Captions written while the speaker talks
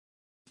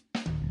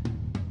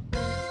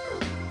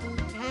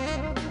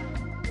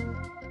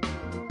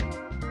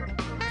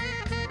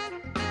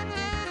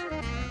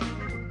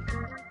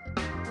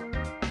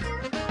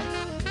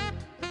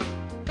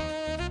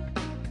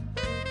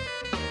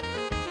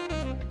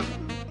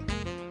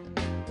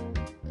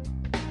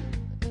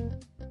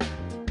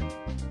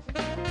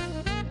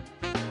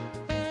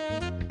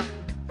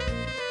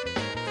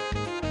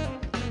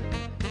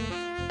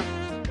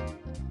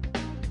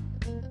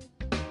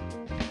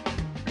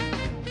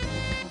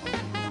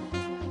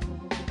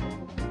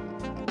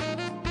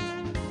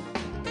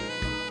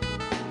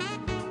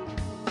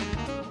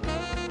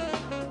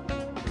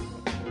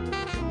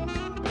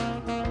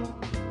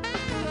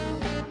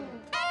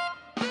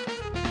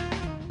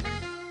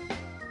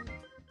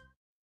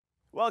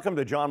Welcome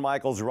to John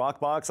Michael's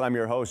Rockbox. I'm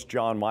your host,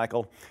 John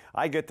Michael.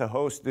 I get to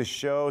host this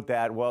show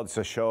that, well, it's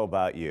a show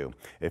about you.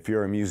 If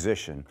you're a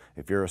musician,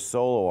 if you're a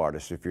solo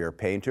artist, if you're a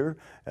painter,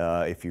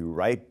 if you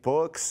write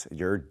books,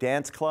 you're a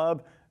dance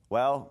club,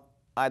 well,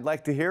 I'd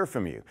like to hear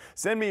from you.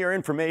 Send me your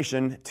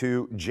information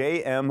to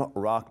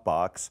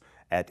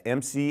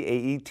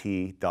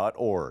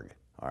jmrockbox@mcaet.org.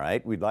 All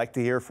right, we'd like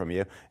to hear from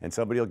you, and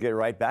somebody will get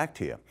right back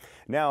to you.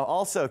 Now,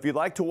 also, if you'd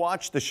like to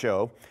watch the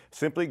show,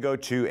 simply go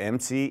to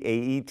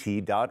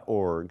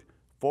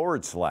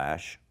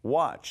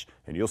mcaet.org/watch,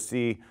 and you'll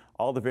see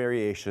all the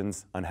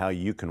variations on how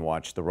you can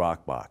watch the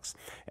Rockbox.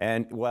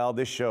 And, well,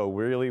 this show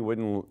really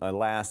wouldn't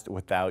last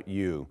without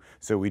you,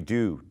 so we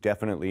do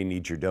definitely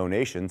need your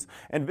donations,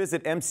 and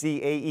visit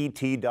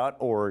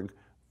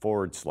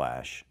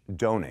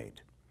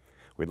mcaet.org/donate.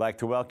 We'd like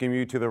to welcome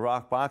you to the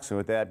Rockbox, and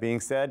with that being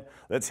said,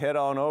 let's head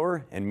on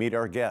over and meet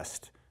our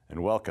guest.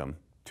 And welcome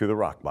to the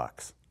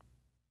Rockbox.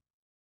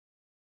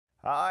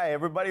 Hi,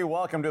 everybody.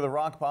 Welcome to the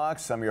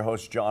Rockbox. I'm your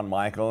host, John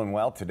Michael, and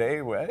well, today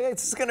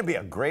it's going to be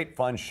a great,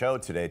 fun show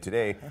today.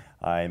 Today,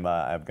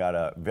 I've got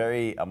a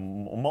very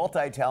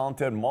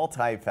multi-talented,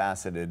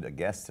 multifaceted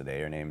guest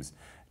today. Her name's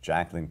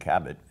Jacqueline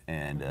Kabat.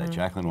 And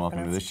Jacqueline,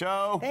 welcome to the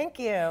show. Thank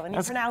you. And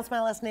you pronounced my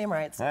last name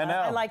right. So I know.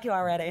 I like you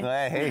already.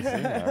 Hey,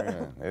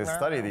 I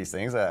study these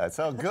things.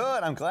 So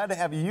good. I'm glad to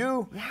have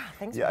you. Yeah,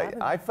 thanks for having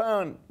me. I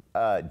found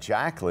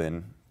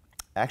Jacqueline.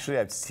 Actually,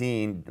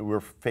 we're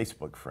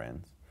Facebook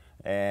friends.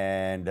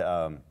 And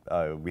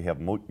we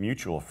have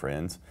mutual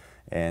friends.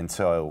 And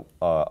so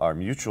our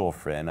mutual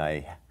friend,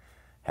 I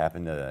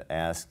happened to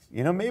ask,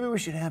 maybe we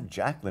should have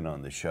Jacqueline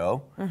on the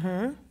show.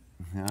 Mm-hmm.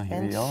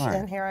 Here you are.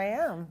 And here I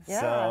am.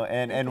 Yeah. So,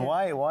 and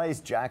why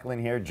is Jacqueline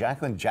here?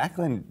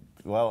 Jacqueline,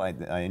 well,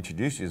 I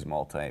introduced you as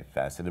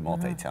multifaceted,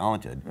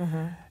 multi-talented.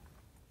 Mm-hmm.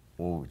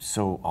 Well,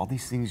 so all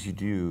these things you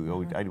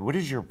do, what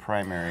is your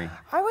primary?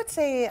 I would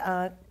say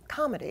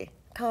comedy.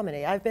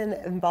 I've been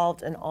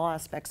involved in all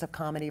aspects of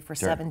comedy for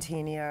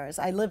 17 years.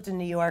 I lived in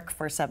New York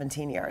for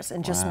 17 years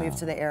and just moved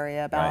to the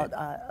area about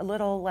a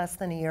little less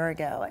than a year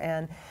ago.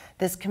 And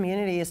this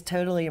community has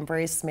totally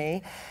embraced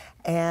me.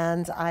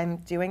 And I'm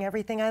doing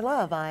everything I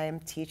love. I'm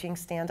teaching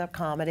stand-up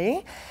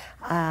comedy.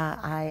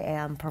 I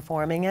am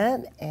performing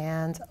it.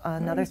 And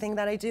another thing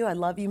that I do, I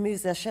love you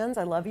musicians.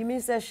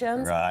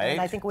 Right. And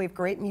I think we have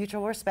great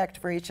mutual respect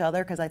for each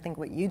other because I think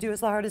what you do is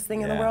the hardest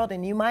thing in the world,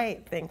 and you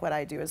might think what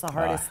I do is the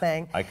hardest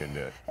thing. I couldn't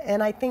do it.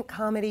 And I think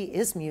comedy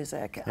is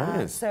music. It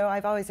is. So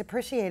I've always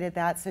appreciated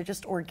that. So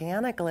just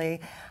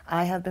organically,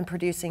 I have been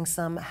producing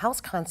some house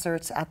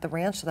concerts at the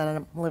ranch that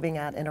I'm living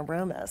at in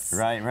Aromas.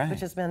 Right. Which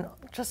has been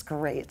just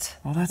great.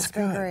 Well, that's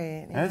good.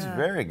 Great. That's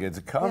very good. It's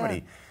a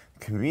comedy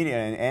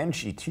comedian, and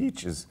she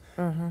teaches.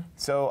 Mm-hmm.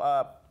 So,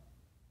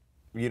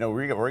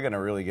 we're going to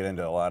really get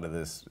into a lot of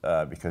this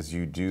because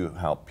you do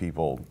help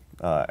people,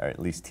 or at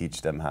least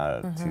teach them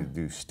how to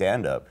do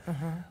stand-up,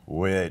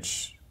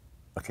 which,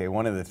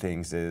 one of the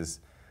things is,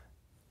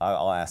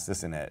 I'll ask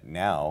this in it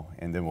now,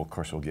 and then of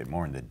course we'll get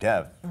more into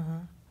depth.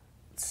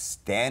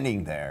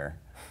 Standing there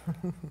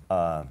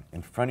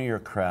in front of your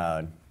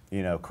crowd,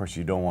 of course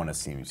you don't want to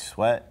see me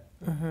sweat.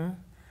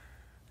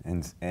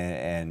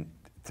 And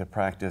to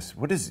practice,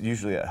 what is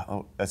usually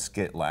a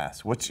skit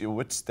last? What's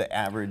the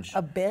average?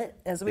 A bit,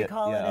 as we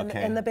call it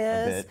in the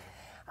biz.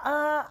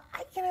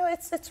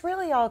 It's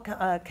really all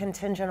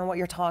contingent on what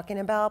you're talking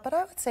about, but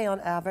I would say on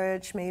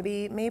average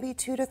maybe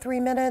 2 to 3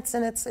 minutes,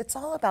 and it's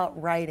all about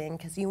writing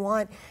because you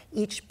want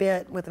each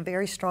bit with a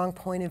very strong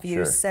point of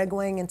view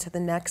segueing into the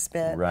next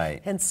bit,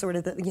 and sort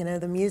of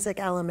the music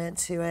element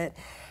to it.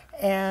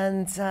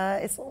 And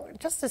it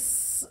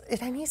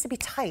needs to be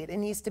tight. It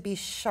needs to be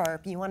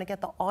sharp. You want to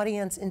get the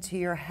audience into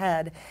your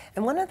head.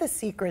 And one of the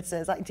secrets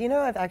is, do you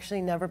know I've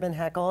actually never been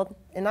heckled?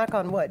 And knock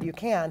on wood, you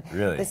can.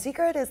 Really? The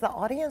secret is the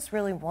audience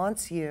really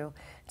wants you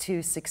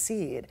to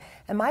succeed.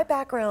 And my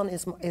background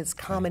is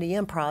comedy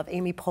improv.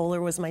 Amy Poehler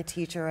was my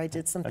teacher. I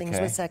did some things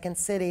with Second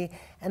City.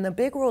 And the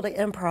big rule to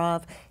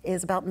improv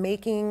is about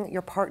making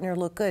your partner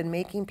look good,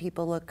 making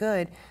people look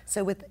good.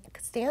 So with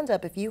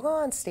stand-up, if you go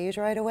on stage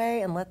right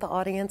away and let the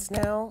audience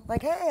know,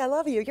 like, hey, I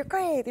love you, you're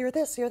great, you're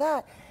this, you're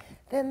that,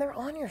 then they're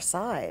on your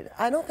side.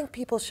 I don't think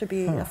people should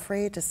be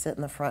afraid to sit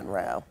in the front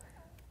row.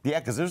 Yeah,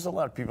 because there's a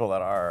lot of people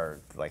that are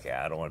like,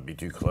 I don't want to be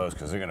too close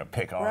because they're going to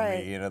pick on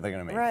me, they're going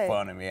to make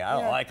fun of me. I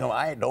don't like them.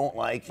 I don't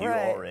like you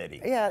already.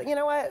 Yeah, you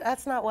know what?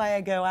 That's not why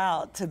I go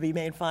out to be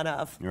made fun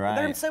of. There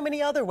are so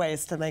many other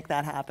ways to make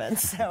that happen.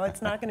 So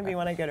it's not going to be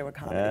when I go to a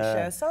comedy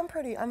show. So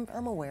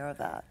I'm aware of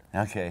that.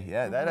 Okay,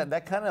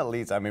 that kind of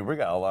leads, we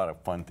got a lot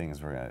of fun things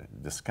we're going to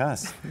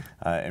discuss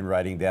in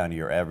writing down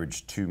your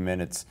average 2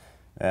 minutes.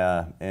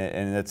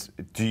 And that's,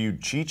 do you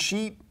cheat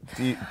sheet?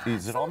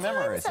 Is it all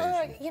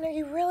memorization?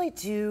 You really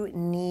do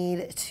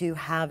need to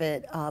have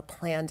it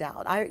planned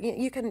out.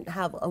 You can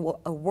have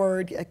a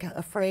word,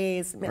 a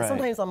phrase.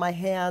 Sometimes on my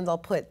hand I'll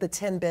put the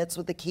 10 bits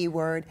with the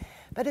keyword,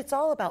 but it's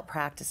all about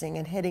practicing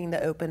and hitting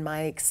the open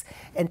mics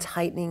and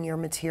tightening your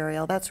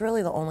material. That's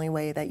really the only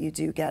way that you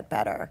do get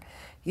better.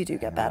 you do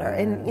get better.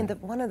 And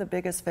one of the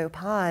biggest faux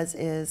pas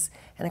is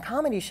in a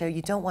comedy show,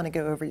 you don't want to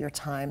go over your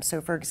time. So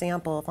for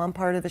example, if I'm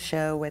part of a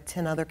show with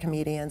 10 other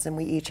comedians and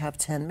we each have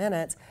 10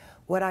 minutes,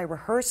 what I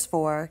rehearse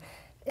for,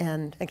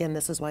 and again,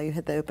 this is why you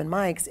hit the open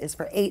mics, is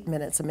for 8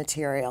 minutes of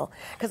material.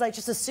 Because I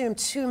just assume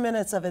 2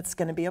 minutes of it's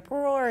going to be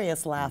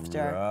uproarious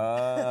laughter.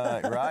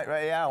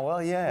 Right, yeah,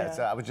 well, yeah.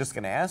 So I was just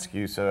going to ask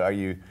you, so are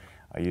you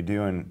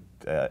doing,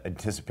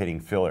 anticipating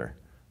filler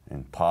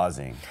and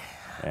pausing?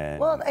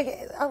 Well,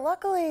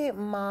 luckily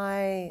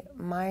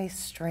my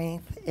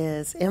strength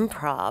is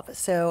improv.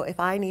 So if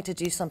I need to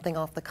do something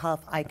off the cuff,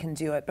 I can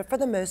do it. But for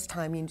the most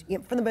part,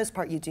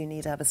 you do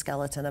need to have a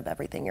skeleton of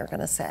everything you're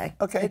going to say.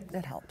 Okay,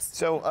 it helps.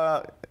 So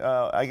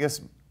I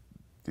guess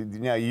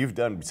now you've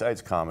done,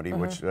 besides comedy,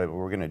 which we're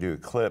going to do a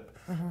clip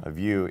of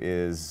you,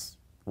 is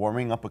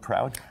warming up a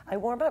crowd? I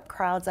warm up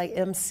crowds, I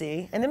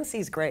MC, and MC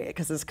is great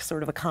because it's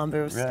sort of a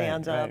combo of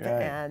stand-up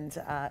and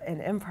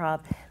improv.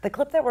 The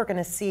clip that we're going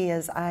to see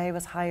is I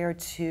was hired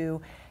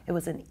to, it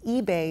was an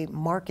eBay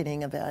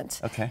marketing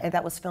event, and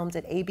that was filmed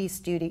at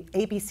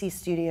ABC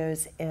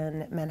Studios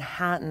in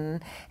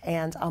Manhattan,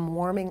 and I'm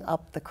warming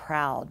up the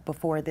crowd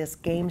before this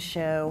game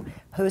show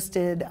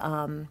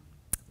hosted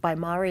by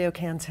Mario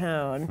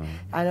Cantone.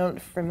 I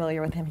don't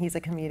familiar with him, he's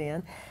a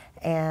comedian.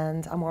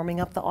 And I'm warming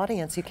up the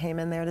audience who came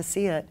in there to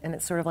see it. And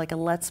it's sort of like a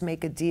let's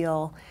make a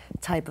deal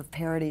type of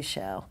parody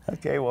show.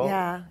 Okay,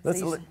 well,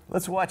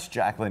 let's watch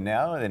Jacqueline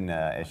now, and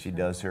as she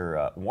does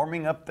her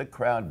warming up the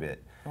crowd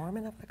bit.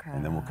 Warming up the crowd.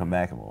 And then we'll come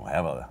back and we'll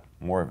have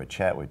more of a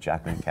chat with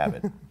Jacqueline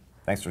Kabat.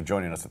 Thanks for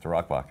joining us at the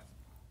Rockbox.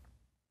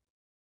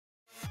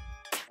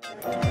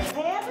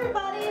 Hey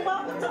everybody,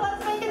 welcome to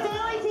Let's Make a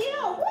Daily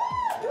Deal.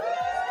 Woo!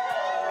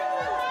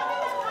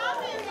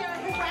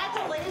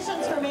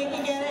 Congratulations for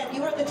making it in.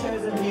 You are the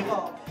chosen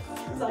people.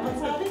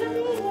 Someone's happy to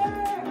be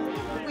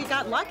here. We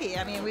got lucky.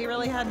 I mean, we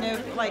really had no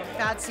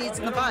bad seeds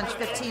in the bunch.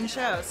 15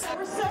 shows.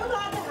 We're so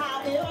glad to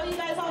have you. Are you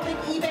guys all big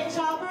eBay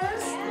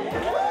shoppers?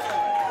 Woo!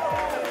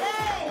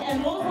 Hey!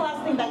 And what was the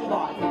last thing that you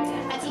bought?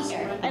 A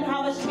t-shirt. And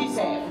how much did you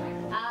save?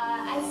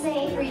 I'd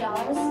say $3.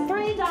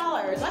 $3.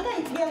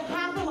 I could get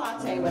half a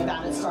latte with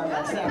that at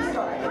Starbucks next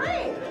door.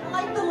 Great. I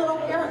like the little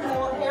hair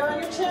on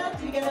your chin.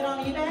 Do you get it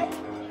on eBay?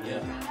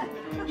 Yeah.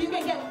 You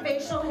can get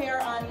facial hair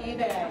on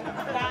eBay.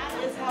 That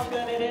is how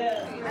good it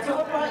is. So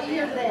what brought you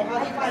here today? How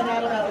did you find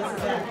out about this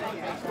event?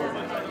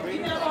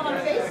 You met them on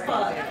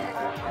Facebook.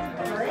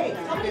 Great.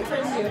 How many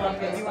friends do you have on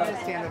Facebook? You want to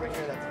stand over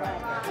here, that's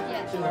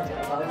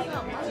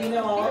fine. Do you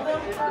know all of them?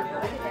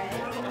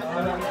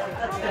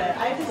 That's good.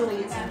 I have to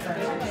delete some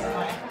friends.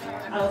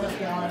 I wasn't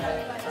feeling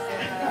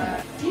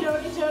it. Do you know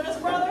any Jonas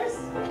Brothers?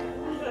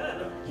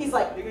 He's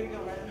like, no.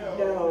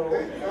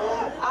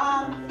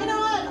 You know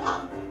what?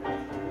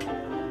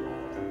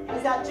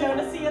 Is that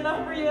Jonasy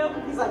enough for you?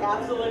 He's like,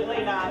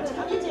 absolutely not.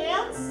 Can you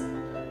dance?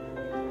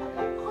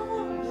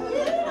 Oh,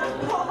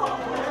 beautiful.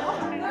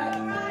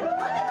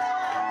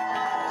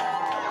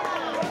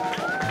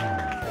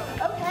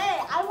 Okay,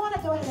 I want to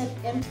go ahead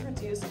and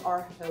introduce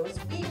our host.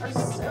 We are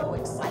so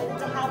excited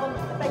to have him,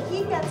 but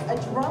he gets a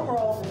drum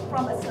roll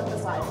from a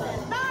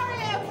synthesizer.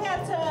 Mario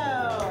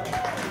Cantone!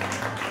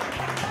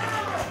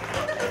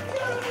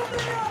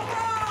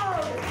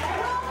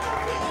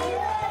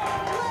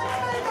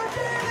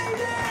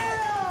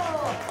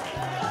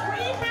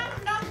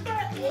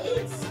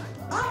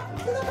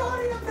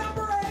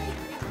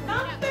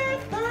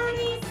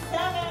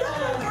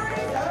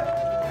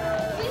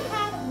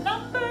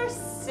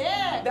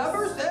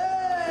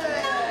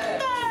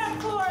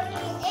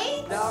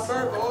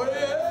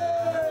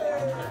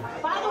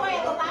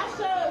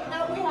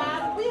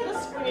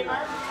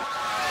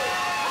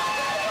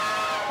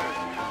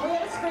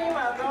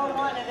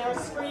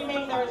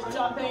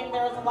 Jumping,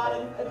 there was a lot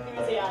of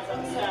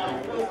enthusiasm, so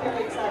it was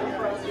very exciting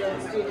for us here in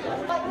the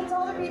studio. Like to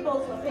tell the people,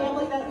 the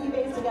family that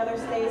eBay's together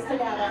stays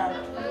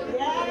together.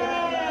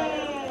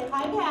 Yay!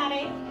 Hi,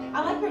 Patty.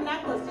 I like your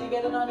necklace. Do you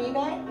get it on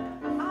eBay?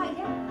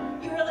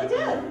 Yeah. You really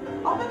did?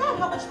 Oh my God,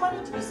 how much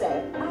money did you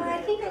save?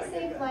 I think I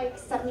saved like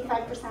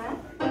 75%.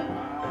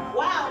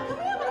 Wow, can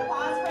we have an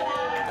applause for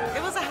that?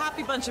 It was a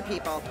happy bunch of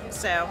people,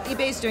 so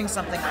eBay's doing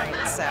something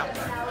right, so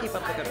keep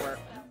up the good work.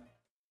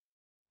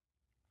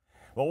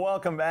 Well,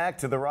 welcome back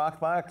to the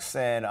Rockbox,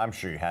 and I'm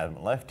sure you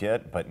haven't left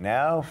yet, but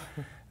now,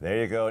 there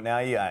you go. Now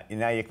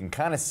you can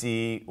kind of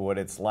see what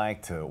it's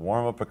like to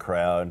warm up a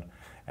crowd.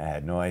 I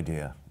had no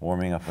idea,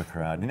 warming up a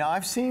crowd. Now,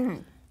 I've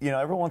seen,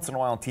 every once in a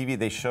while on TV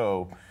they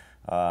show,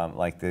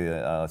 like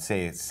the,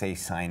 say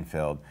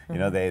Seinfeld,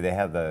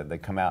 they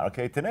come out,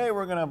 okay, today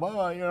we're going to,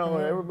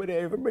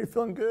 everybody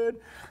feeling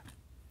good.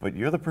 But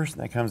you're the person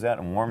that comes out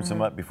and warms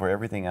them up before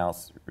everything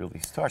else really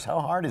starts. How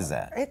hard is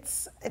that?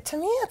 To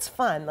me, it's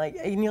fun.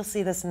 And you'll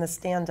see this in the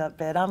stand-up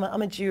bit. I'm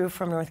a Jew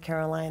from North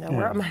Carolina,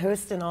 where I'm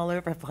hosting all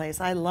over the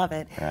place. I love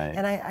it. Right.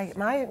 And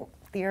my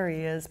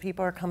theory is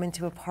people are coming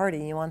to a party.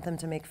 You want them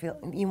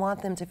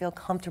to feel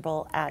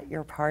comfortable at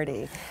your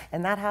party,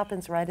 and that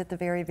happens right at the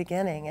very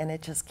beginning. And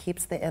it just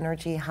keeps the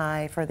energy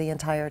high for the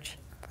entire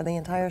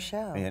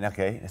show. And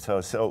okay,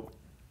 so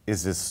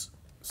is this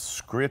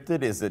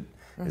scripted? Is it?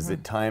 Is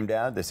it timed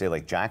out? They say,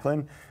 like,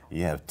 Jacqueline,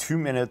 you have 2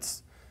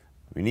 minutes.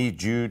 We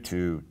need you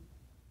to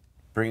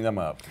bring them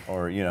up,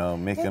 or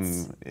make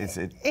them.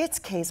 It's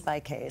case by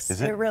case.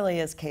 Is it? It really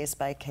is case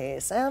by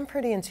case. And I'm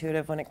pretty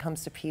intuitive when it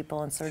comes to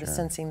people and sort of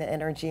sensing the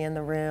energy in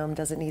the room.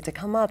 Does it need to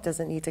come up? Does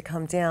it need to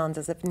come down?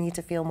 Does it need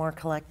to feel more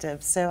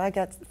collective? So I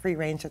got free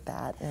range at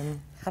that and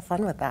have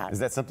fun with that. Is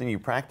that something you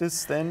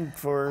practice then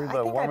for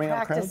the warming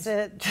up crowds? I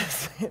practice it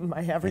just in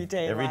my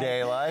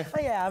everyday life.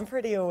 Oh, yeah, I'm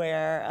pretty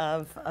aware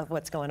of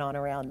what's going on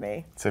around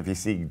me. So if you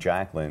see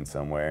Jacqueline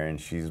somewhere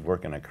and she's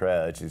working a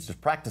crowd, she's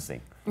just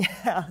practicing.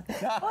 Yeah.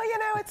 Well,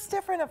 it's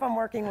different if I'm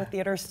working with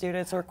theater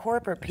students or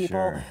corporate people.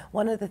 Sure.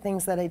 One of the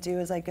things that I do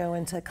is I go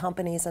into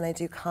companies and I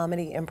do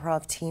comedy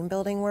improv team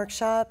building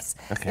workshops.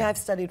 Okay. I've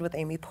studied with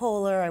Amy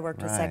Poehler. I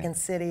worked with Second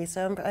City.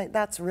 So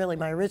that's really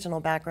my original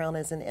background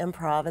is in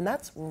improv, and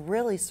that's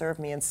really served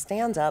me in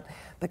stand-up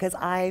because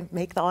I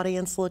make the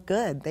audience look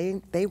good.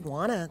 They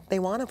wanna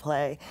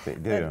play. They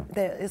do. But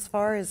as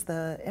far as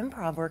the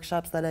improv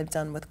workshops that I've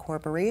done with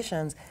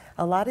corporations,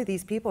 a lot of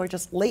these people are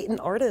just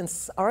latent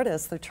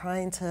artists. They're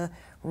trying to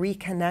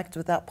reconnect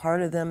with that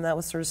part of them that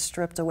was sort of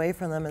stripped away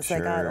from them as they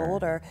got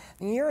older.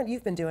 And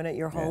you've been doing it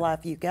your whole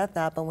life, you get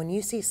that, but when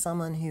you see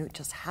someone who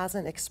just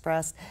hasn't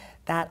expressed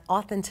that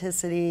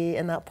authenticity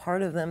and that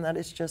part of them that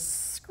is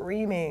just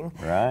screaming,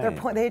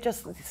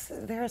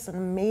 there's some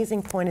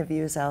amazing point of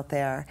views out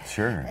there.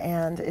 Sure.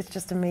 And it's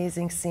just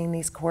amazing seeing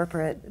these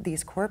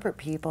corporate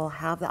people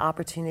have the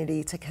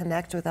opportunity to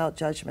connect without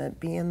judgment,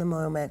 be in the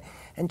moment,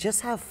 and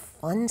just have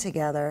fun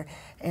together.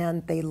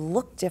 And they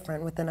look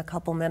different within a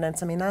couple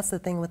minutes. I mean, that's the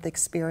thing with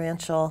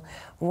experiential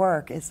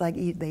work. It's like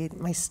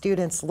my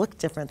students look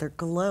different. They're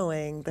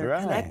glowing. They're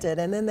connected.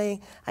 And then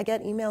I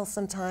get emails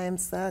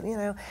sometimes that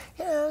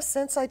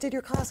since I did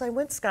your class, I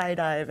went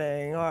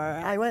skydiving,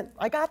 or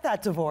I got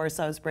that divorce.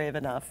 I was brave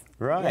enough.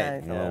 Right. Yeah,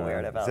 I feel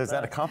weird about that. Is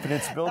that a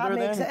confidence builder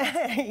then?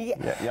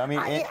 I mean,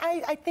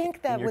 I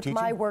think that with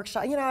my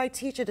workshop, I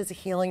teach it as a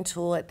healing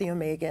tool at the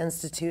Omega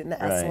Institute and the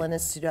Esalen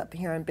Institute up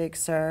here in Big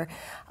Sur.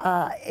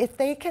 If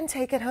they can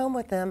take it home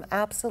with them,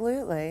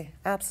 absolutely.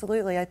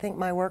 I think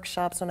my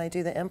workshops, when I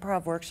do the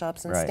improv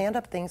workshops and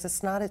stand-up things,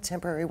 it's not a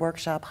temporary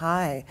workshop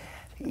high.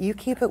 You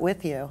keep it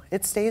with you.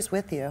 It stays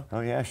with you.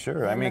 Oh, yeah,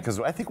 sure. I mean, because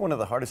I think one of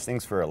the hardest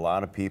things for a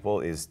lot of people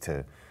is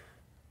to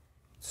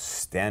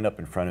stand up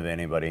in front of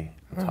anybody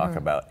and talk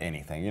about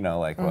anything.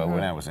 Like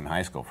when I was in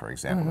high school, for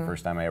example, the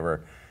first time I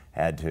ever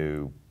had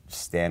to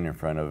stand in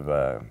front of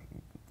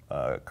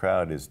a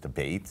crowd is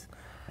debate,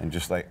 and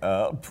just like,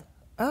 oh,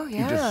 yeah.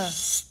 You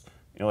just,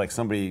 like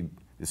somebody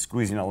is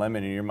squeezing a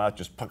lemon in your mouth,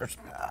 just puckers.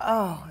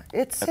 Oh,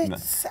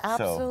 it's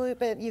absolute,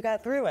 but you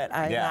got through it,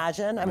 I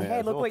imagine. I mean,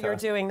 hey, look what you're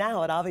doing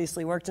now. It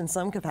obviously worked in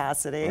some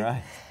capacity.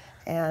 Right.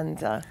 And,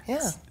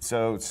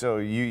 So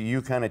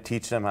you kind of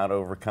teach them how to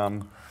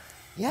overcome.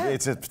 Yeah.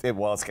 It's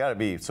got to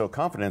be, so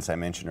confidence I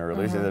mentioned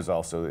earlier, so there's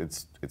also,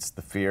 it's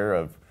the fear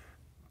of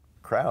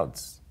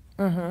crowds,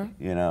 Well,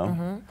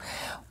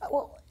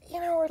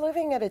 we're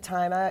living at a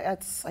time, I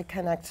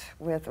connect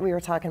with, we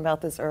were talking about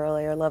this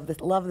earlier, love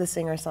the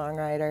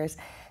singer-songwriters,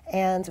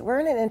 and we're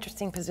in an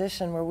interesting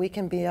position where we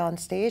can be on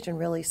stage and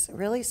really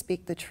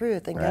speak the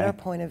truth and get our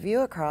point of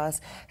view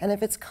across. And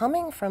if it's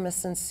coming from a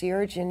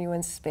sincere,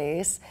 genuine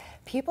space,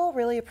 people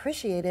really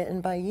appreciate it.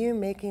 And by you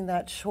making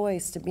that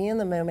choice to be in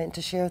the moment,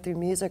 to share through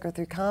music or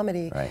through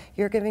comedy,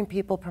 you're giving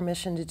people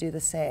permission to do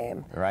the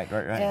same. Right.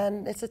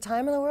 And it's a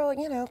time in the world,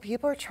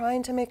 people are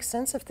trying to make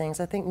sense of things.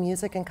 I think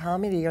music and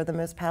comedy are the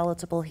most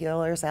palatable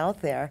healers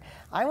out there.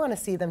 I want to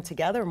see them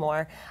together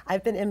more.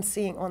 I've been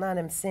emceeing, well, not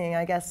emceeing,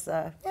 I guess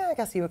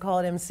you would call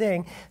it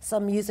emceeing,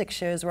 some music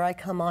shows where I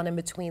come on in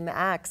between the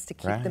acts to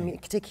keep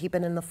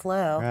it in the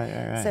flow.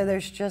 So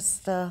there's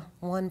just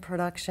one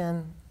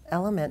production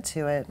element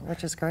to it,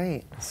 which is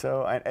great.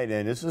 So,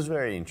 and this is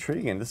very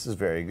intriguing. This is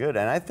very good.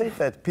 And I think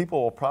that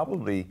people will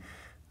probably,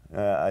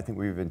 I think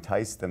we've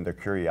enticed them, their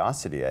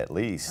curiosity at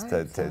least,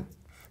 to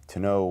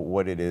know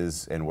what it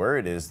is and where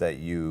it is that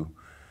you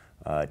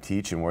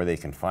teach and where they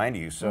can find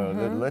you. So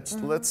let's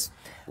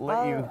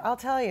let you. I'll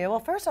tell you. Well,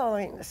 first of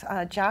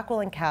all,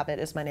 Jacqueline Kabat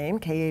is my name,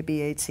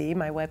 K-A-B-A-T.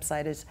 My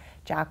website is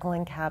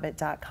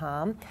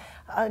jacquelinekabat.com.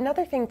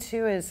 Another thing,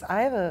 too, is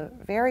I have a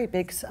very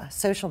big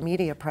social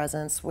media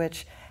presence,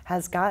 which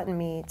has gotten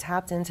me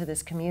tapped into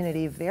this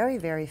community very,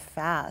 very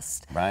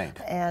fast. Right.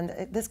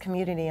 And this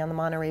community on the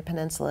Monterey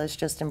Peninsula has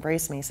just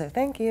embraced me, so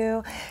thank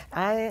you.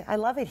 I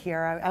love it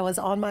here. I was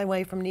on my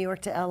way from New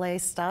York to LA,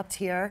 stopped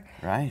here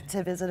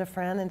to visit a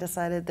friend, and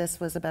decided this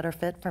was a better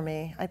fit for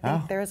me. I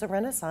think there's a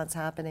renaissance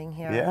happening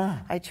here. Yeah.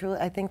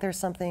 I think there's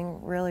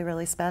something really,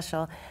 really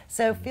special.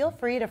 So feel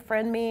free to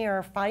friend me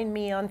or find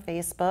me on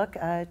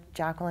Facebook,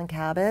 Jacqueline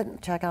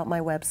Kabat. Check out my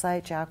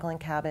website,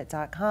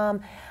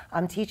 jacquelinekabat.com.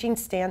 I'm teaching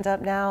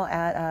stand-up now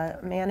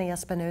at Manny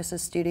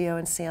Espinosa's studio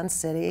in Sand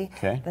City.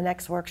 Okay. The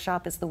next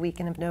workshop is the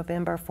weekend of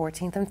November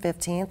 14th and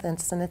 15th, and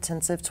it's an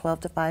intensive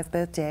 12 to 5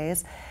 both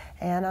days.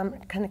 And I'm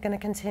going to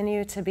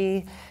continue to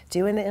be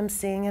doing the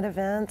emceeing at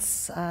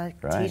events,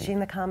 teaching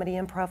the comedy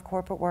improv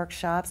corporate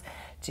workshops,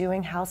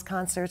 doing house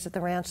concerts at the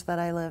ranch that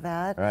I live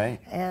at,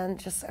 and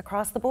just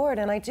across the board.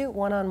 And I do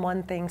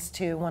one-on-one things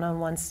too,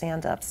 one-on-one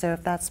stand-up. So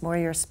if that's more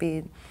your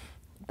speed,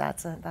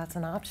 that's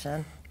an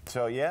option.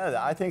 So yeah,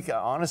 I think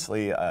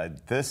honestly,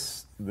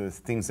 the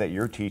things that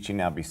you're teaching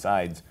now,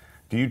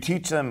 do you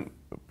teach them,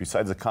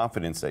 besides the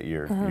confidence that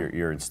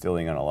you're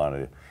instilling on a lot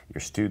of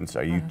your students,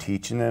 are you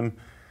teaching them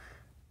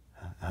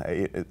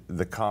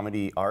the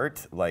comedy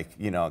art, like,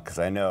 you know, because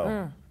I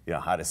know, you know,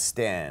 how to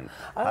stand,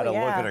 how to look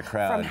at a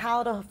crowd,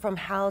 from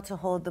how to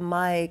hold the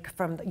mic,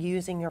 from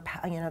using your,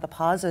 you know, the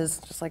pauses,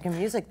 just like in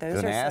music,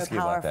 those are so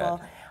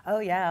powerful. Oh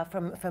yeah,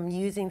 from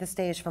using the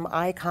stage, from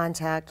eye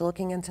contact,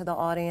 looking into the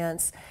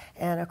audience,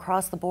 and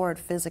across the board,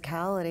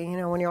 physicality. You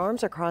know, when your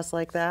arms are crossed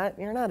like that,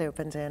 you're not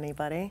open to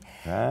anybody.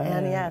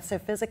 And yeah, so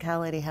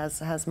physicality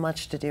has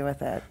much to do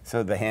with it.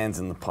 So the hands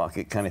in the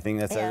pocket kind of thing,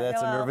 that's a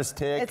nervous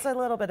tick? It's a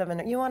little bit of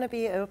you want to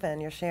be open,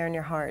 you're sharing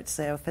your heart,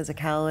 so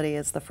physicality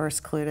is the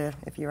first clue to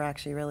if you're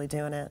actually really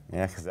doing it.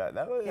 Yeah, because that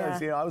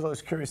was, you know, I was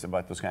always curious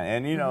about those kind of,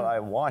 and you know, I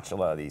watch a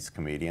lot of these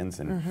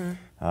comedians, and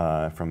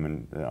from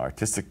an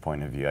artistic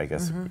point of view, I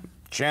guess,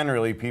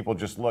 generally people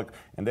just look,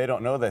 and they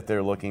don't know that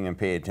they're looking and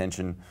pay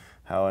attention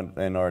how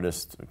an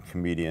artist, a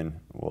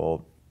comedian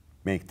will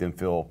make them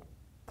feel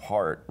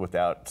part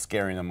without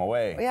scaring them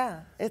away. Yeah,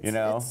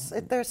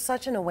 there's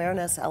such an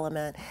awareness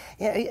element.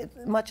 Yeah,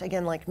 much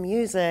again like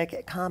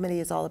music,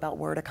 comedy is all about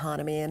word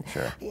economy, and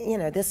you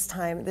know, this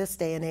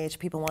day and age,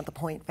 people want the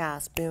point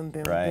fast, boom,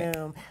 boom,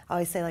 boom. I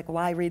always say, like,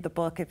 why read the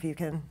book if you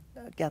can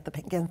get the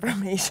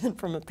information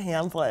from a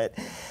pamphlet?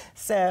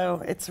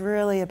 So it's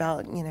really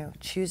about, you know,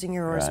 choosing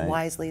your words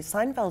wisely.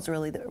 Seinfeld's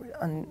really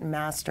the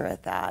master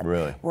at that.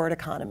 Word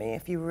economy.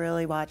 If you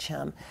really watch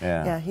him,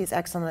 yeah, he's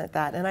excellent at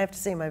that. And I have to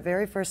say, my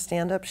very first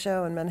stand-up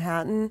show in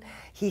Manhattan,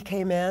 he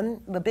came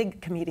in. The big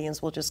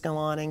comedians will just go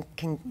on and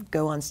can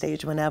go on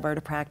stage whenever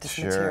to practice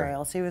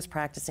material. So he was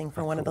practicing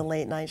for one of the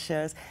late night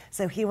shows.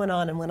 So he went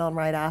on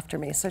right after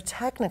me. So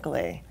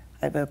technically,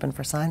 I've opened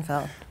for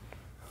Seinfeld.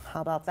 How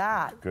about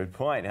that? Good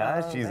point,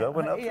 huh? She's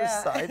opened up for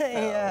Seinfeld.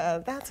 Yeah,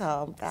 that's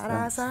how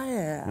badass I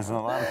am. There's not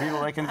a lot of people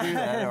that can do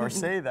that or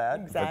say that.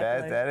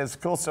 Exactly. But that is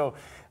cool. So,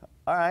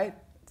 all right.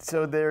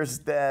 So there's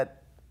the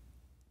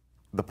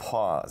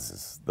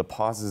pauses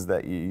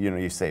that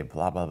you say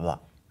blah blah blah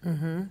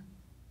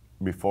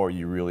before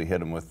you really hit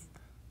them with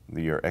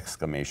your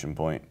exclamation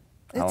point.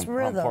 How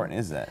important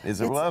is that?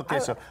 Is it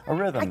so a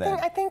rhythm then?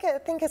 I think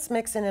it's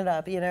mixing it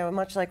up. You know,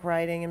 much like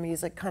writing and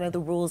music, kind of the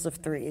rules of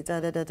three. Da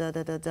da da da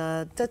da da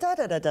da da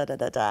da da da da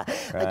da da.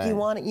 Like you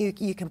want it,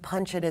 you can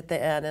punch it at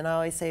the end. And I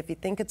always say, if you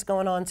think it's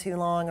going on too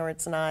long or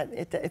it's not,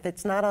 if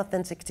it's not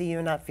authentic to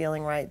you, not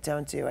feeling right,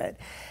 don't do it.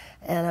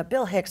 And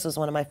Bill Hicks was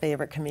one of my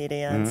favorite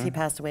comedians. He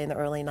passed away in the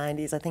early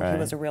 90s. I think he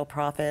was a real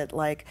prophet,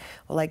 like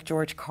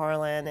George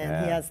Carlin.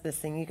 And he has this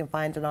thing, you can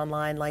find it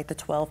online, like the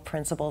 12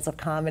 Principles of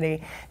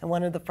Comedy. And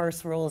one of the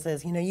first rules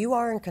is, you know, you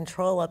are in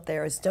control up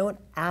there, is don't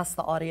ask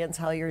the audience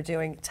how you're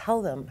doing,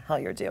 tell them how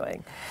you're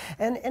doing.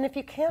 And if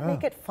you can't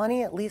make it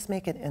funny, at least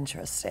make it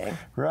interesting.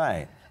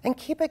 Right. And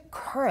keep it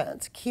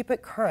current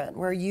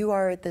where you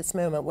are at this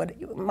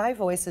moment. My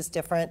voice is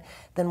different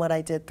than what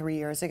I did 3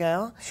 years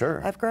ago.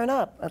 Sure. I've grown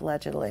up,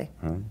 allegedly.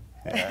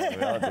 Yeah,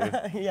 we all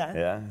do.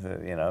 Yeah,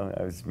 you know,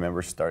 I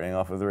remember starting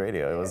off with the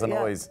radio. It wasn't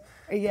always,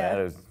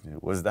 it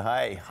was the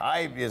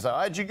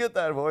how'd you get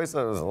that voice?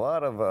 There was a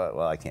lot of,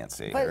 well, I can't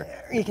say it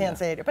here. You can't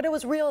say it, but it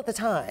was real at the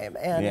time.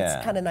 And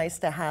it's kind of nice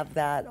to have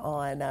that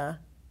on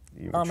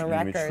the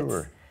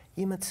records.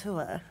 You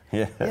mature.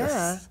 Yes.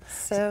 Yeah.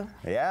 So.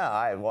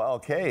 Yeah.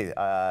 Okay.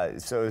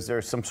 So, is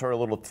there some sort of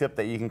little tip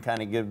that you can kind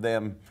of give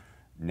them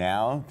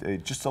now?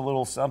 Just a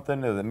little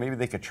something that maybe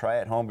they could try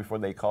at home before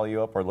they call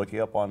you up or look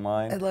you up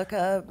online? Look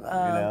up.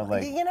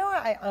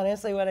 I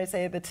honestly, what I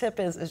say, the tip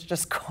is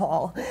just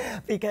call,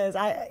 because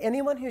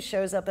anyone who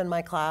shows up in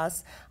my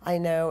class, I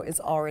know is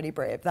already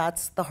brave.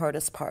 That's the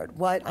hardest part.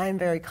 I'm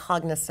very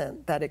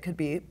cognizant that it could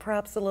be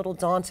perhaps a little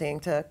daunting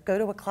to go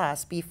to a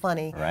class, be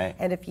funny,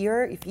 and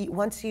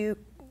once you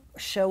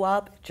show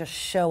up, just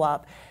show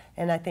up.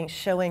 And I think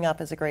showing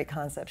up is a great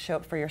concept. Show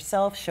up for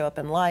yourself, show up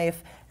in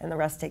life, and the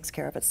rest takes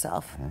care of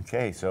itself.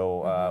 Okay,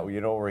 so you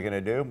know what we're going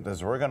to do?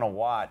 Is we're going to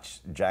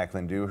watch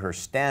Jacqueline do her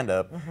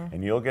stand-up,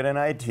 and you'll get an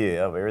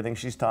idea of everything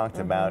she's talked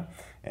about.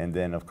 And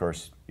then, of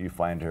course, you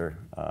find her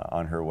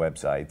on her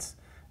websites.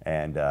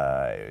 And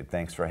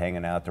thanks for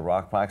hanging out at the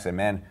Rockbox. And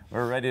man,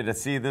 we're ready to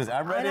see this.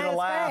 I'm ready to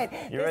laugh.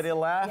 You ready to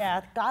laugh?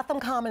 Yeah, Gotham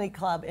Comedy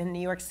Club in New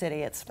York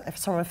City. It's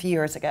from a few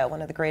years ago,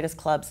 one of the greatest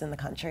clubs in the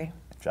country.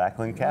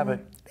 Jacqueline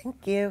Kabat.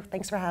 Thank you.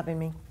 Thanks for having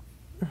me.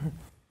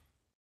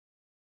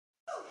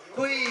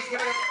 Please give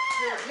it up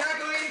for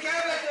Jacqueline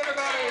Kabat,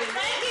 everybody.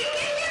 Thank you.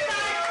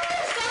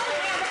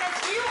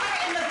 You are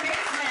in the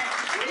basement.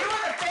 You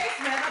are the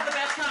basement of the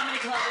best comedy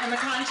club in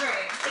the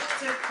country.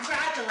 So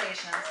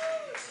congratulations.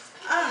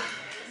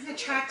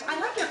 I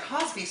like your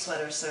Cosby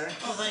sweater, sir.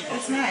 Oh, thank you.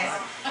 It's nice.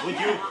 Would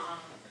you?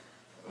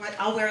 What?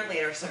 I'll wear it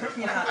later, sir.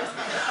 You know how it is. All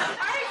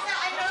right, now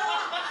I know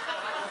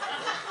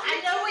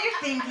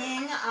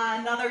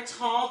Another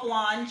tall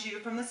blonde Jew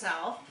from the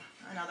South.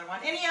 Another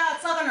one. Any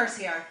Southerners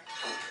here?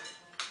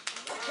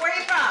 Where are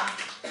you from?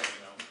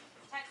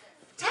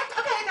 Texas.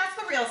 Okay, that's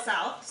the real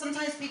South.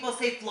 Sometimes people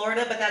say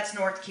Florida, but that's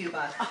North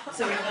Cuba.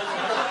 So we don't.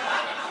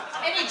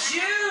 Any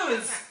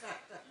Jews?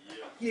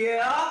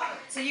 Yeah.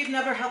 So you've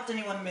never helped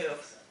anyone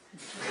move?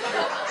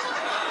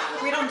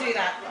 We don't do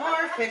that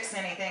or fix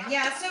anything.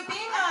 Yeah. So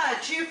being a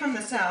Jew from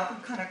the South,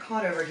 I'm kind of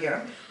caught over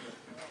here.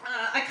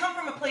 I come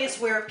from a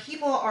place where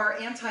people are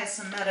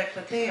anti-Semitic,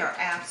 but they are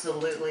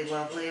absolutely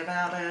lovely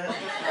about it.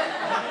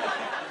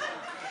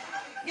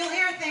 You'll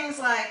hear things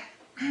like,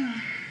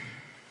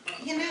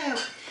 you know,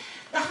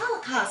 the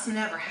Holocaust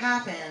never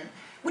happened.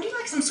 Would you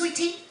like some sweet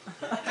tea?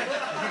 Nice.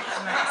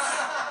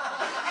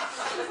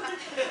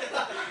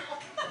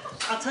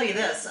 I'll tell you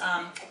this.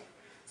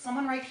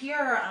 Someone right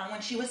here,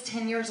 when she was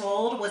 10 years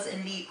old, was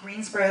in the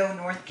Greensboro,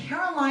 North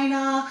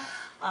Carolina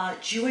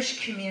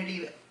Jewish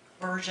community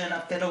version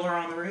of Fiddler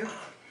on the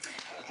Roof.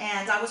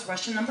 And I was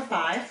Russian number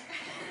 5.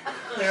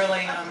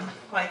 Clearly,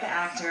 quite the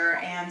actor.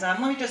 And let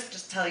me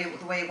just tell you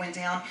the way it went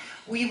down.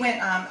 We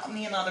went,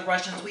 me and the other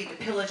Russians, we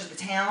pillaged the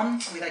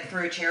town. We like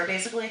threw a chair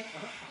basically.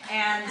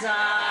 And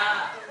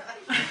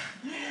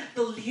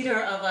the leader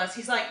of us,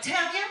 he's like,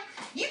 Tevye,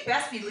 you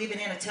best be leaving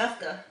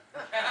Anatevka.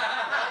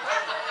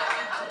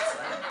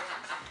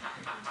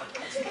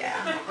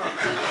 Yeah.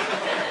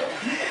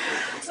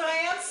 So I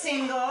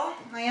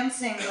am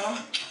single.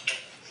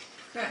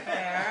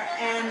 There.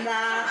 And I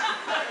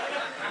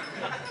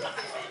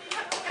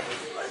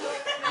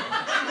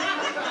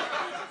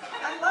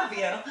love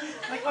you. I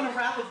like want to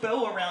wrap a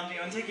bow around you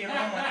and take you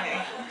home with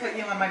me. Put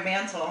you on my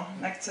mantle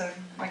next to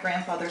my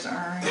grandfather's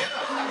urn.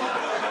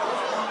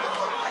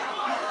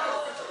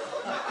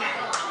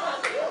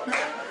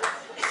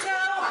 So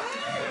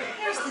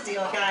here's the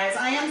deal, guys.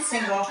 I am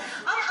single.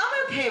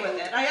 I'm okay with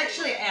it. I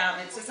actually am.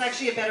 It's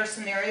actually a better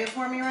scenario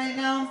for me right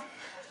now.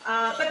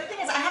 But the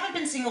thing is, I haven't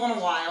been single in a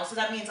while, so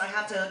that means I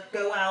have to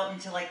go out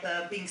into like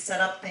the being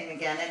set up thing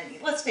again.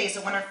 And let's face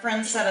it, when our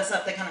friends set us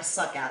up, they kind of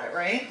suck at it,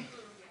 right?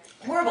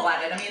 Horrible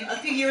at it. I mean, a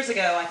few years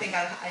ago, I think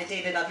I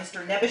dated a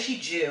Mr.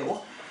 Nebuchadnezzar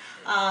Jew.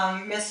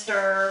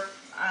 Mr.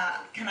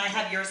 Can I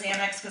have your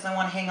Xanax because I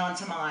want to hang on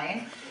to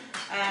mine?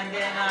 And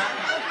then,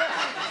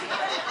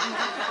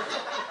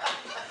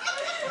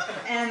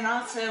 and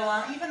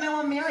also, even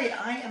though I'm married,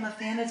 I am a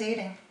fan of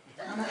dating.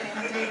 I'm a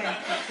fan of dating.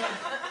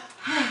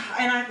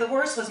 And the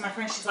worst was my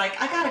friend, she's like,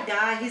 I got a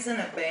guy, he's in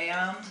a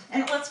band.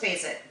 And let's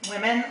face it,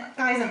 women,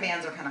 guys in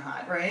bands are kind of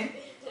hot, right?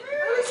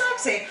 Really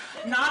sexy.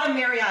 Not a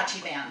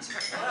mariachi band.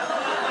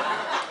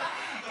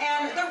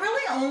 And there are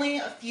really only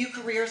a few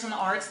careers in the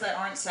arts that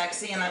aren't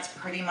sexy, and that's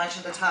pretty much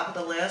at the top of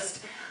the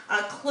list.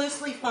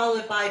 Closely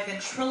followed by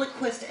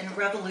ventriloquist and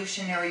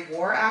Revolutionary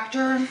War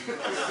actor.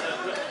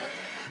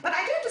 But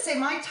I do have to say,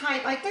 my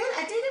type, I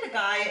dated a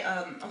guy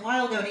a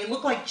while ago, and he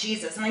looked like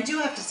Jesus, and I do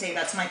have to say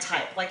that's my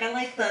type. Like, I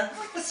like the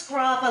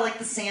scruff, I like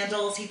the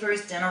sandals, he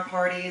throws dinner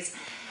parties,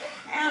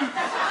 and... and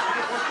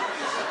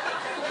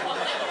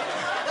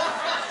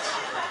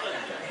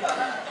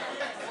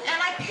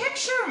I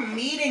picture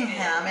meeting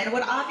him, and it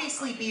would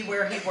obviously be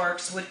where he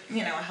works with,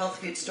 you know, a health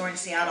food store in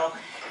Seattle,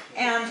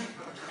 and...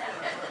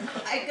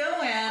 I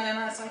go in and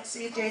I was like,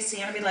 see JC,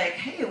 and I'd be like,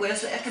 hey,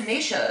 where's the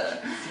echinacea?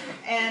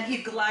 And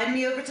he'd glide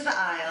me over to the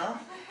aisle,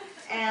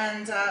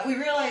 and we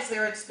realized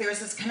there's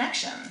this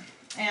connection.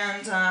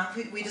 And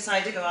we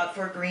decided to go out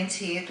for a green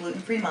tea, a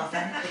gluten-free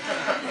muffin.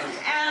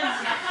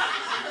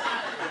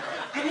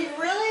 And he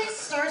really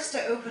starts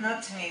to open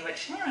up to me,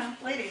 which, you know,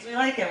 ladies, we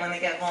like it when they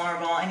get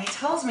vulnerable. And he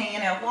tells me, you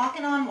know,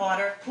 walking on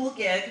water, cool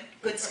gig,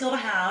 good skill to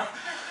have.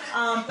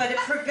 But it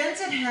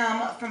prevented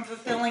him from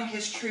fulfilling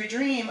his true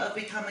dream of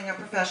becoming a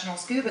professional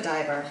scuba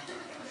diver.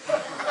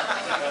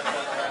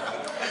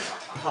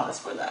 Pause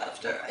for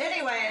laughter.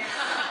 Anyway,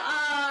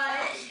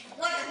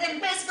 then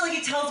basically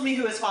he tells me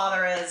who his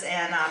father is,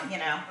 and, you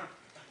know,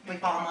 we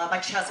fall in love. I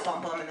chest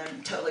bump him and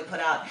then totally put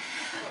out.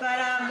 But,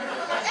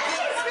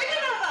 actually,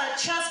 speaking of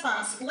chest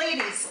bumps,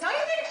 ladies, don't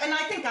you think, and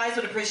I think guys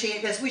would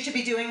appreciate this, we should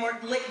be doing more,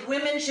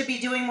 women should be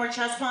doing more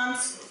chest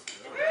bumps?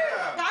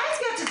 Guys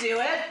get to do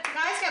it.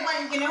 Guys get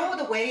one. You know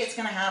the way it's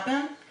going to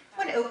happen?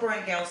 When Oprah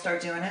and Gail start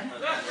doing it.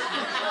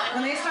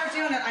 When they start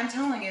doing it, I'm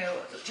telling you,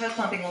 chest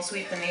bumping will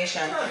sweep the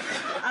nation. A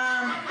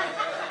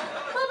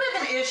little bit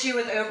of an issue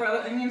with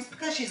Oprah. I mean, it's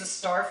because she's a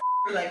star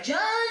like John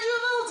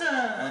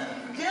Travolta,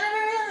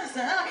 Jennifer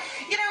Aniston.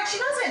 You know, she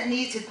doesn't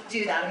need to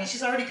do that. I mean,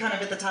 she's already kind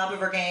of at the top of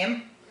her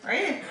game,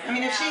 right? I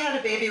mean, if she had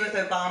a baby with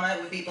Obama,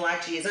 it would be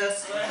Black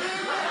Jesus.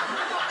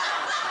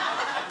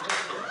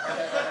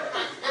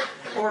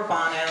 Or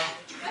Bono.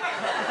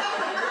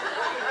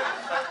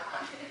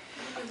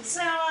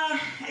 So,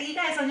 you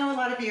guys, I know a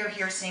lot of you are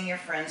here seeing your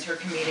friends who are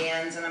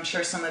comedians, and I'm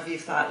sure some of you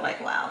thought,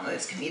 like, wow,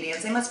 those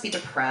comedians, they must be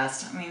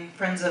depressed. I mean,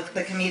 friends of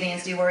the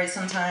comedians do worry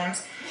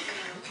sometimes.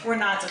 We're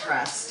not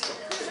depressed,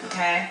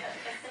 okay?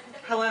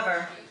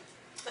 However,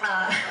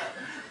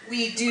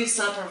 we do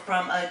suffer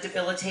from a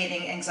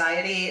debilitating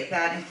anxiety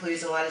that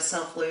includes a lot of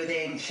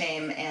self-loathing,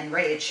 shame, and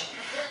rage.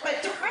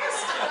 But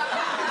depressed,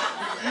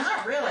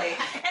 not really.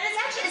 And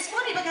it's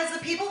funny because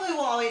the people who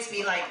will always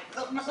be like,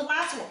 the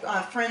last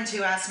friend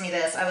who asked me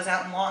this, I was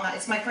out in Long Island.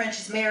 It's my friend,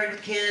 she's married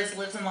with kids,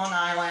 lives in Long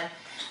Island.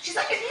 She's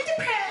like, are you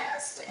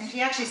depressed? And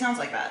she actually sounds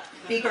like that.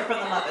 Beaker from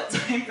the Muppets.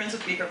 I'm friends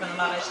with Beaker from the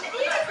Muppets. She's like, are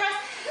you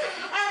depressed?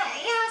 And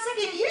yeah, I was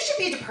thinking, you should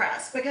be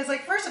depressed because,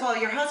 like, first of all,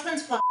 your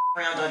husband's fucking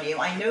around on you.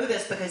 I know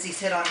this because he's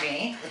hit on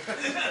me.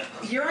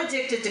 You're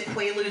addicted to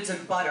Quaaludes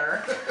and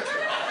butter.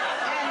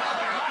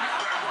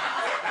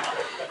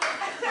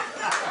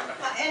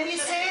 And you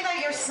say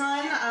that your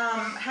son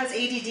has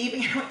ADD, but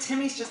you know what,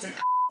 Timmy's just an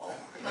asshole.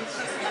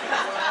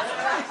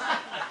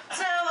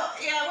 So,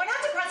 yeah, we're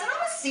not depressed, and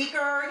I'm a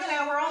seeker, you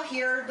know, we're all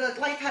here, the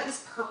life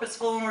is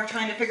purposeful, and we're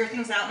trying to figure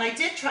things out, and I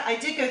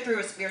did go through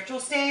a spiritual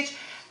stage,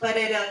 but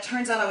it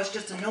turns out I was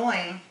just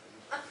annoying.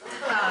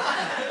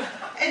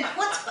 And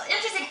what's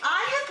interesting,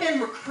 I have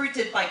been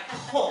recruited by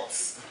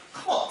cults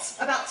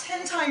about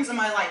 10 times in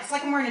my life. It's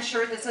like I'm wearing a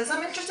shirt that says,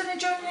 I'm interested in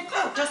joining a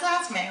cult, just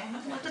ask me,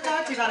 I'd love to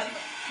talk to you about it.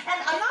 And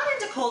I'm not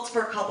into cults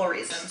for a couple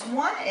reasons.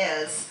 One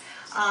is,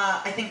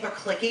 I think they're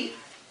cliquey.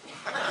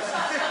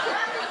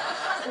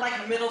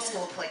 Like middle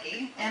school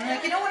cliquey. And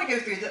like, you don't want to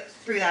go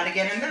through that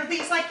again. And there are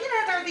these, like, you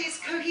know, there are these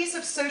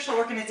cohesive social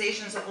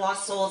organizations of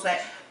lost souls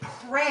that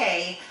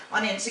prey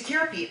on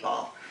insecure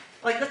people.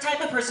 Like the type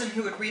of person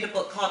who would read a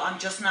book called I'm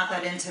Just Not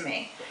That Into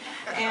Me.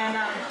 And,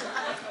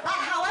 but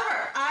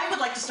however, I would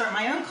like to start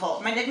my own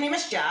cult. My nickname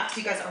is Jax.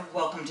 You guys are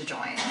welcome to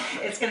join.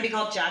 It's going to be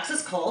called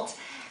Jax's Cult.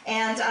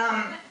 And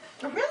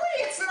really,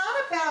 it's not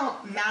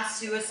about mass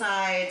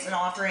suicides and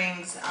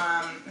offerings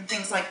and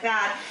things like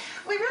that.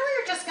 We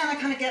really are just going to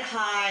kind of get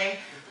high,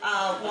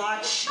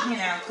 watch, you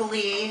know,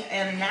 Glee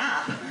and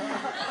nap.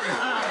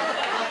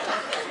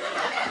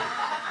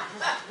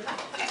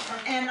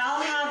 And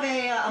I'll have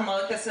a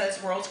mug that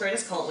says World's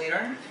Greatest Cult Leader.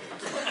 And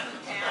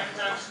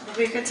it'll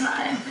be a good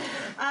time.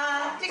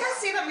 Do you guys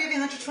see that movie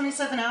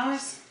 127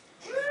 Hours?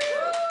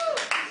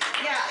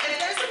 Yeah, if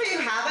those of you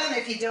who haven't,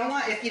 if you don't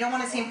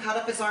want to see him cut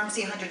up his arm,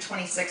 see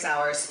 126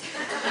 Hours.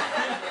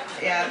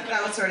 Yeah,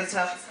 that was sort of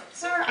tough.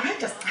 Sir, I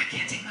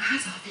can't take my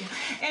eyes off you.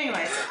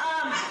 Anyways,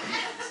 I'm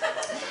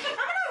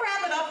gonna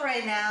wrap it up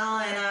right now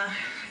and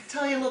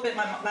tell you a little bit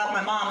about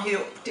my mom who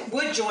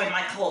would join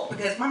my cult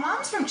because my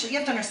mom's from, you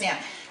have to understand,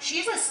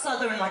 she's a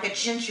southern, like a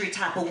gentry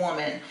type of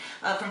woman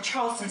from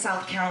Charleston,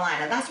 South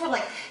Carolina. That's where,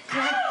 like,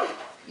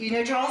 you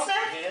know Charleston?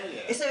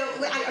 Yeah. So,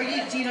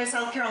 do you know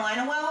South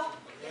Carolina well?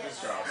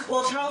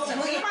 Well, Charleston,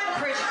 well, you might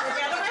appreciate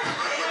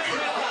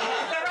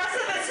the rest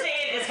of the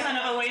state is kind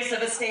of a waste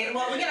of a state.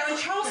 Well, you know, in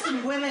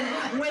Charleston,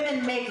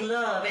 women make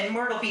love. In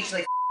Myrtle Beach,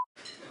 they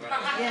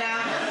you know?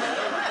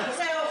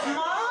 So,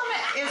 Mom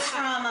is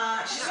from,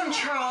 she's from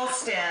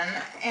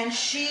Charleston, and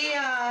she, you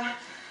know,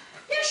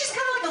 she's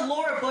kind of like a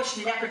Laura Bush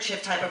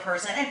neckerchief type of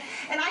person.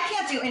 And I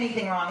can't do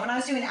anything wrong. When I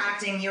was doing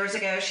acting years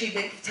ago, she'd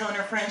be telling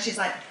her friends, she's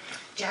like,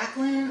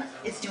 Jacqueline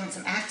is doing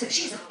some acting.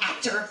 She's an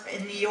actor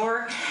in New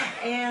York,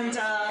 and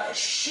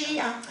she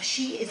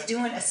is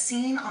doing a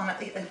scene on a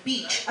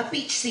beach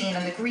scene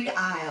in the Greek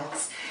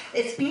Isles.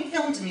 It's being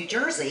filmed in New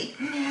Jersey,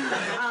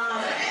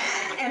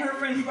 and her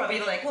friend would probably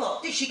be like, well,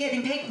 is she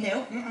getting paid?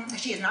 No,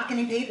 she is not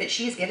getting paid, but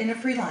she is getting a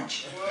free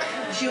lunch.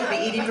 She will be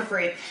eating for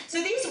free.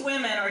 So these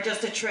women are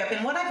just a trip,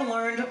 and what I've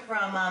learned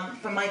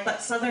from my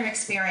Southern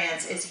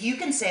experience is you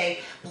can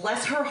say,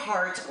 bless her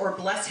heart or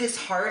bless his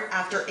heart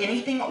after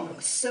anything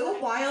so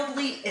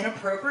wildly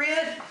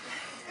inappropriate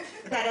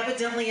that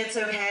evidently it's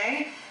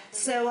okay.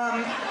 So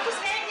just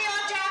hang